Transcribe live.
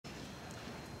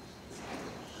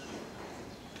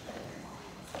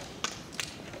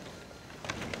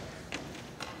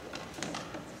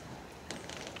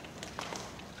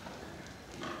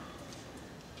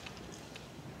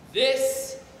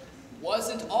This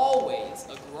wasn't always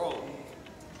a grove.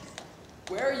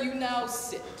 Where you now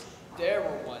sit, there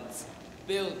were once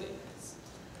buildings,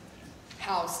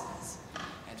 houses,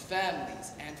 and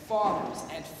families, and farmers,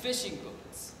 and fishing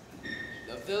boats.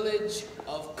 The village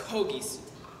of Kogisu.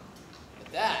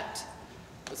 But that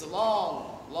was a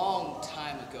long, long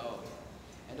time ago,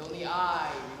 and only I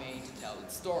remain to tell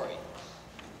its story.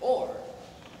 Or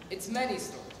its many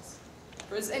stories.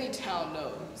 For as any town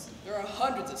knows, there are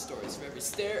hundreds of stories for every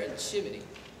stair and chimney.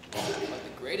 But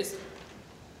the greatest one,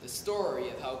 the story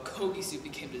of how Kogisu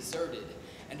became deserted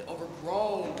and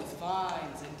overgrown with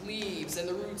vines and leaves and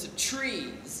the roots of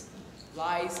trees,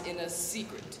 lies in a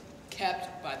secret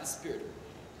kept by the spirit.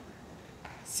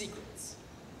 Secrets.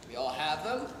 We all have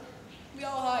them. We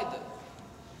all hide them.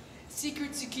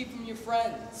 Secrets you keep from your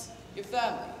friends, your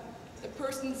family, the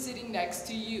person sitting next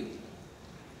to you,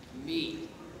 me.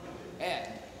 And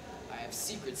I have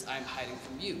secrets I'm hiding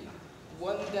from you.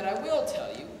 One that I will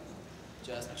tell you,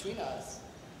 just between us,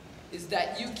 is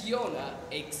that Yukionna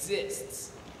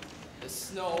exists, the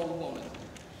Snow Woman,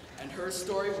 and her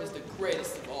story was the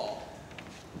greatest of all.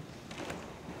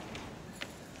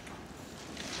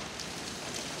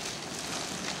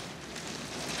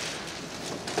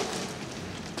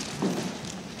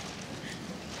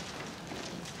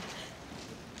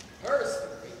 Her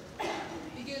story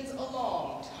begins a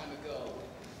long time ago,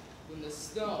 when the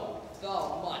snow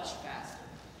fell much faster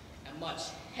and much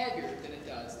heavier than it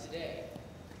does today.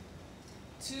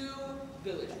 Two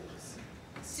villagers,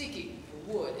 seeking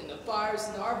for wood in the fires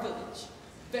in our village,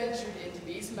 ventured into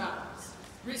these mountains,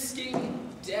 risking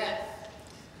death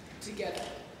together.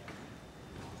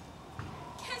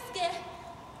 Kesuke,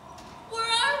 where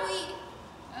are we?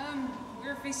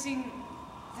 We're facing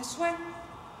this way,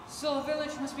 so the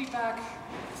village must be back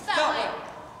That way.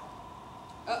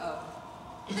 Uh-oh.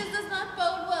 This does not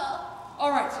bode well.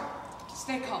 All right,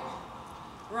 stay calm.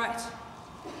 Right.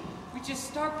 We just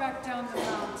start back down the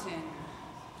mountain.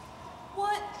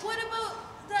 What about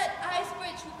that ice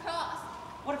bridge we crossed?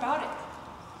 What about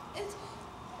it?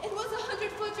 It was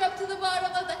 100-foot drop to the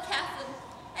bottom of the chasm,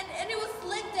 and it was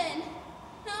slicked in.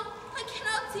 Now, I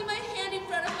cannot see my hand in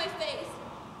front of my face.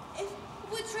 If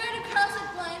we try to cross it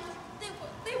blind,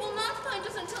 they will not find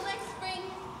us until next spring.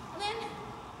 Then,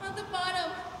 on the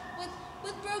bottom,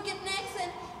 with broken necks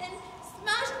and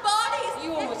smashed bodies.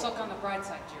 You always look on the bright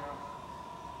side, Jiro.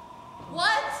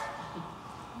 What?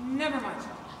 Never mind.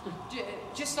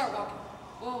 Just start walking.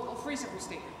 We'll freeze if we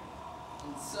stay here.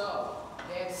 And so,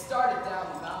 they had started down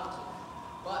the mountain,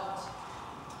 but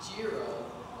Jiro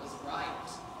was right.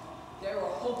 They were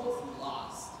hopelessly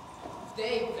lost.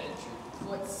 They ventured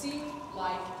what seemed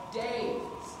like days,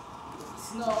 with the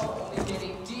snow only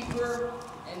getting deeper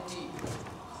and deeper,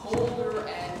 colder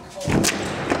and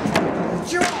colder.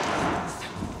 Jiro!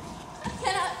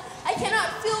 I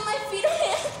cannot feel my feet or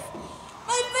hands.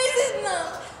 My face is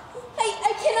numb.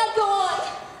 I cannot go on.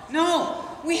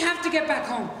 No! We have to get back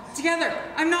home. Together.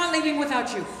 I'm not leaving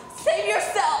without you. Save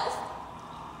yourself.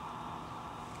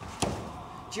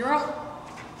 Jiro?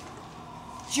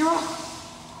 Jiro?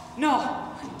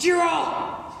 No! Jiro!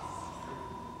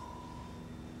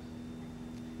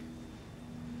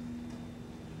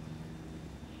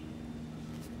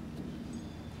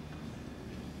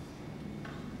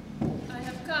 I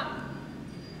have come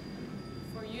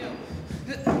for you.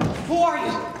 Who are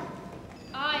you?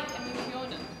 I am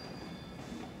Yukionna,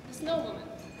 the Snow Woman.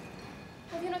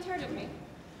 Have you not heard of me?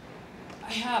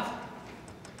 I have.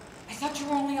 I thought you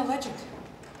were only a legend.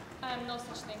 I am no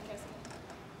such thing, Kesuke.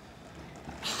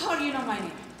 How do you know my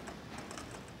name?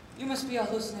 You must be a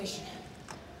hallucination.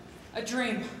 A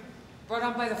dream, brought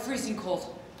on by the freezing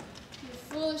cold. You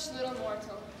foolish little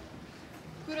mortal.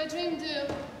 Could a dream do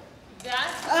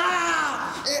that?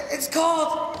 Ah! It's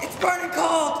cold! It's burning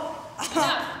cold!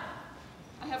 Enough.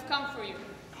 I have come for you.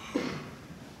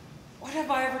 What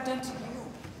have I ever done to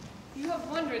you? You have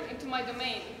wandered into my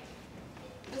domain.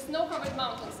 The snow-covered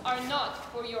mountains are not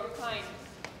for your kind.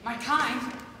 My kind?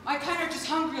 My kind are just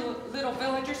hungry little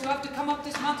villagers who have to come up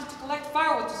this mountain to collect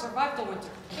firewood to survive the winter.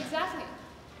 Exactly.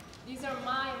 These are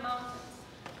my mountains.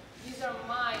 These are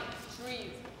my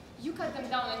trees. You cut them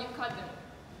down and you cut them.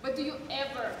 But do you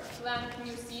ever plant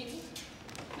new seeds?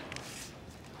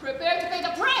 Prepare to pay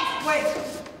the price!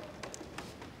 Wait!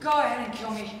 Go ahead and kill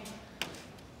me.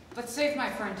 But save my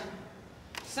friend.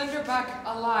 Send her back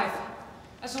alive,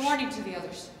 as a warning to the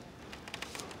others.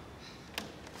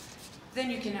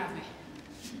 Then you can have me.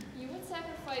 You would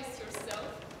sacrifice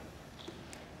yourself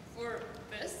for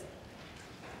this?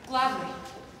 Gladly.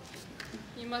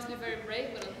 You must be very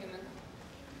brave, little human.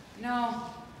 No,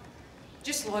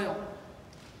 just loyal.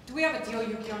 Do we have a deal,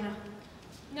 Yukionna?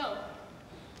 No.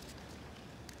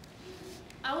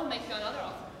 I will make you another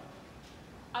offer.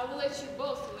 I will let you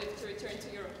both live to return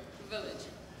to your village.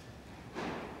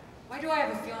 Why do I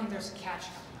have a feeling there's a catch?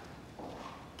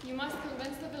 You must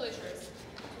convince the villagers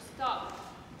to stop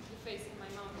defacing my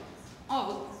mountains.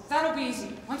 Oh, that'll be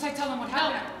easy. Once I tell them what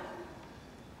happened.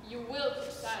 You will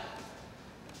keep silent.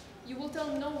 You will tell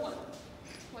no one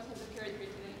what has occurred here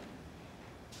today.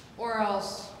 Or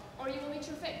else. Or you will meet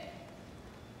your fate.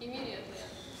 Immediately.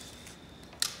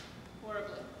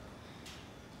 Horribly.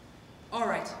 All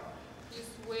right. You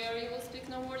swear you will speak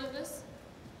no word of this?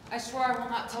 I swear I will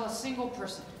not tell a single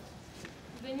person.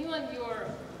 Then you and your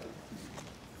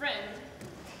friend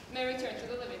may return to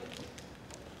the living.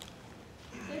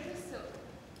 Take this silk,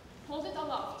 hold it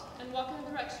aloft, and walk in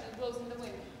the direction it blows in the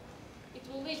wind. It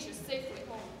will lead you safely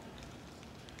home.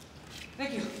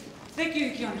 Thank you. Thank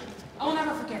you, Yukionna. I will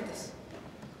never forget this.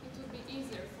 It would be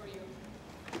easier for you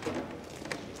if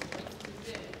you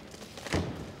did.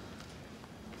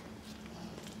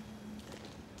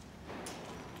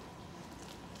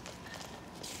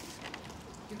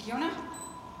 Yukionna?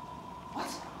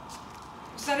 What?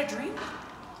 Was that a dream?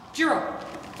 Jiro!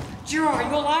 Jiro, are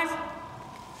you alive?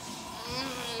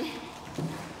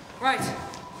 Right.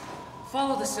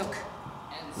 Follow the silk.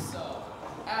 And so,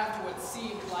 after what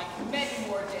seemed like many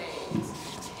more days,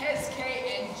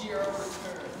 Keisuke and Jiro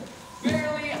returned,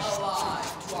 barely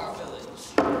alive, to our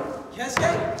village.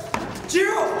 Keisuke?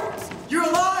 Jiro! You're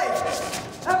alive!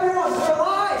 Everyone, they're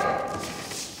alive!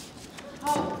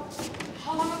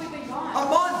 How long have we been gone? A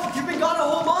month! You've been gone a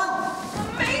whole month!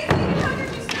 Amazing! How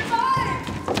did you survive?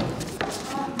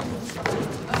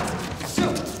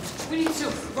 Soup. We need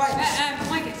soup. Right. And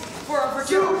blankets. For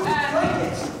Jiro. Soup!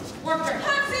 Blankets! Work drink.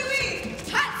 Hot seaweed!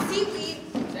 Hot seaweed!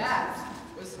 That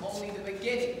was only the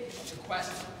beginning of the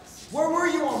questions. Where were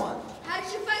you all month? How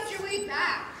did you find your way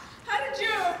back? How did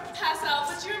you pass out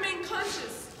but you remain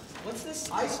conscious? What's this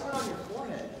ice print on your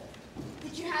forehead?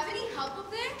 Did you have any help up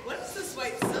there? What is this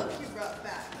white silk you brought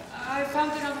back? I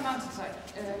found it on the mountainside.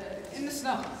 In the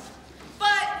snow.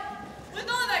 But with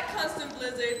all that constant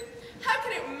blizzard, how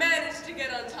can it manage to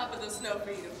get on top of the snow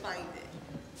for you to find it?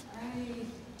 I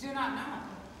do not know.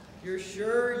 You're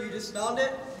sure you just found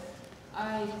it?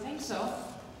 I think so.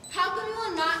 How come you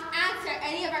will not answer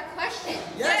any of our questions?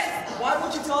 Yes! Why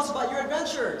won't you tell us about your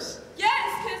adventures?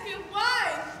 Yes, Keisuke,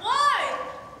 why? Why?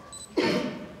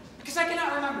 Because I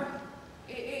cannot remember.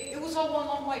 It was all one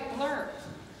long white blur.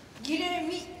 You didn't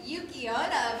meet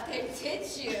Yukionna up there, did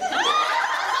you?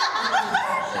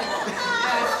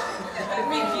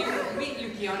 Meet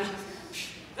Yukionna.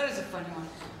 That is a funny one.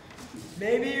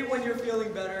 Maybe when you're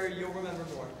feeling better, you'll remember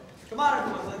more. Come on,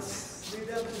 everyone, let's leave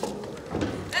them to the river.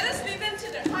 Let us lead them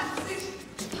to their hot sushi.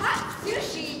 Hot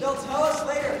sushi? They'll tell us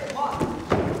later. Come on.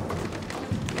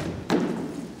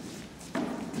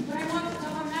 But I want to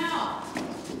tell them now.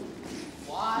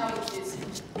 Why is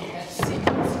it that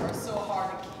secrets are so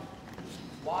hard to keep?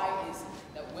 Why is it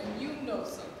that when you know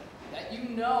something, that you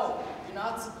know you're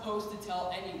not supposed to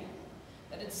tell anyone,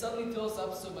 that it suddenly fills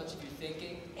up so much of your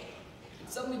thinking, it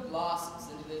suddenly blossoms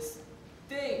into this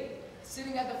thing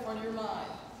sitting at the front of your mind,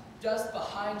 just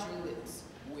behind your lips,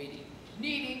 waiting,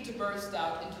 needing to burst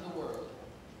out into the world?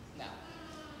 Now,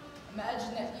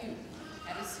 imagine that you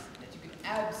had a secret that you could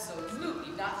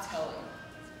absolutely not tell anyone.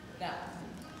 Now,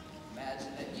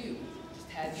 imagine that you just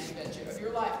had the adventure of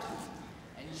your lifetime,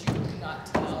 and you could not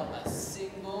tell a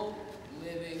single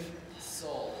living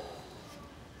soul.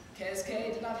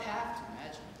 Keisuke did not have to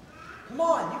imagine. Come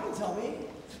on, you can tell me.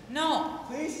 No.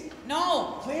 Please?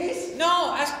 No. Please?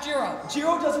 No, ask Jiro.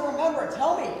 Jiro doesn't remember.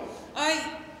 Tell me.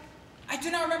 I do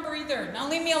not remember either. Now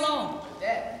leave me alone. But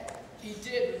then, he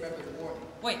did remember the warning.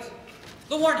 Wait.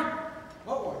 The warning.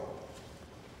 What warning?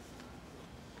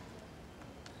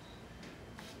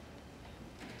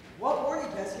 What warning,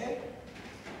 Keisuke?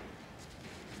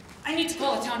 I need to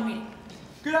call a town meeting.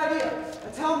 Good idea.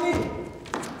 A town meeting.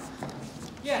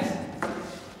 Yes.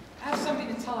 I have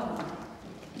something to tell everyone.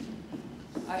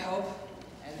 I hope.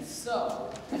 And so,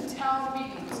 a town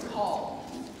meeting was called.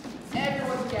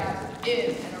 Everyone gathered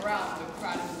in and around the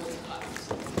crowded wooden hut,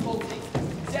 hoping,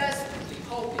 desperately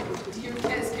hoping, to hear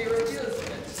Keisuke reveal his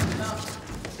adventures in the mountains.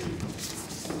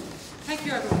 Thank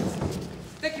you, everyone.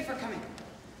 Thank you for coming.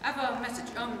 I have a message,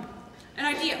 an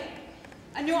idea.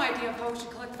 A new idea of how we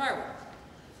should collect fireworks.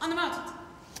 On the mountains.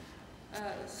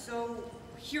 So,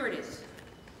 here it is.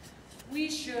 We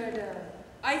should,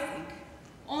 I think,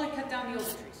 only cut down the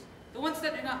older trees. The ones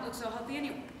that do not look so healthy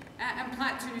anyway. And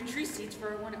plant 2 new tree seeds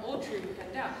for one old tree we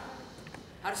cut down.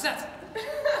 How does that sound?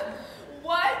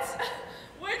 What?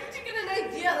 Where did you get an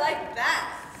idea like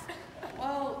that?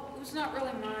 Well, it was not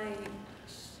really my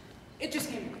It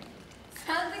just came to me.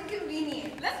 Sounds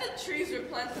inconvenient. Let the trees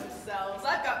replant themselves.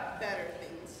 I've got better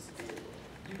things to do.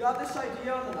 You got this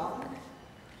idea on the mountain?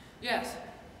 Yes.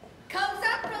 Comes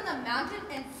up from the mountain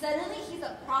and suddenly he's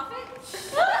a prophet?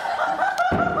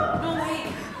 No,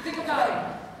 wait. Think about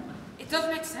it. It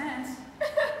does make sense.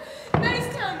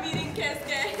 Nice town meeting,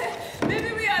 Cascade.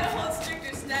 Maybe we ought to hold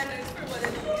stricter standards for one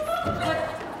of these.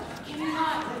 But can you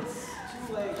not? It's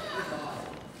too late.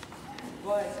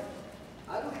 But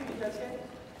I believe you, Cascade.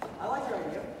 I like your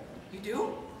idea. You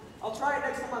do? I'll try it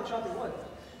next time I'm chopping wood.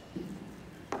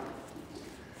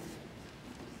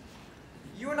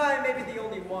 You and I may be the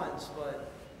only ones,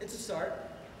 but it's a start.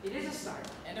 It is a start.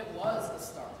 And it was a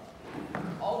start.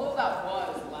 Although that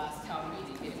was the last town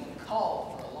meeting anyone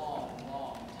called for a long,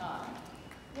 long time,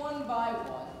 one by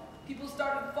one, people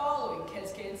started following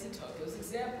Cascade and Santoko's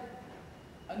example.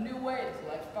 A new way to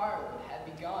collect firewood had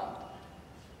begun.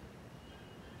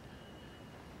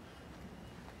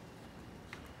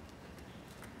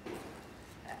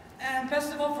 And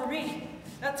best of all for me,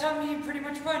 that town meeting pretty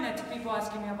much run into people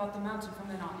asking me about the mountain from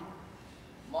then on.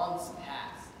 Months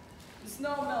passed. The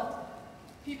snow melted.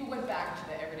 People went back to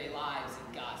their everyday lives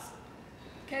and gossip.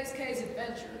 Cascade's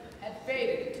adventure had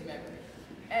faded into memory,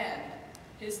 and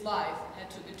his life had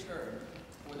took a turn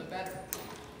for the better.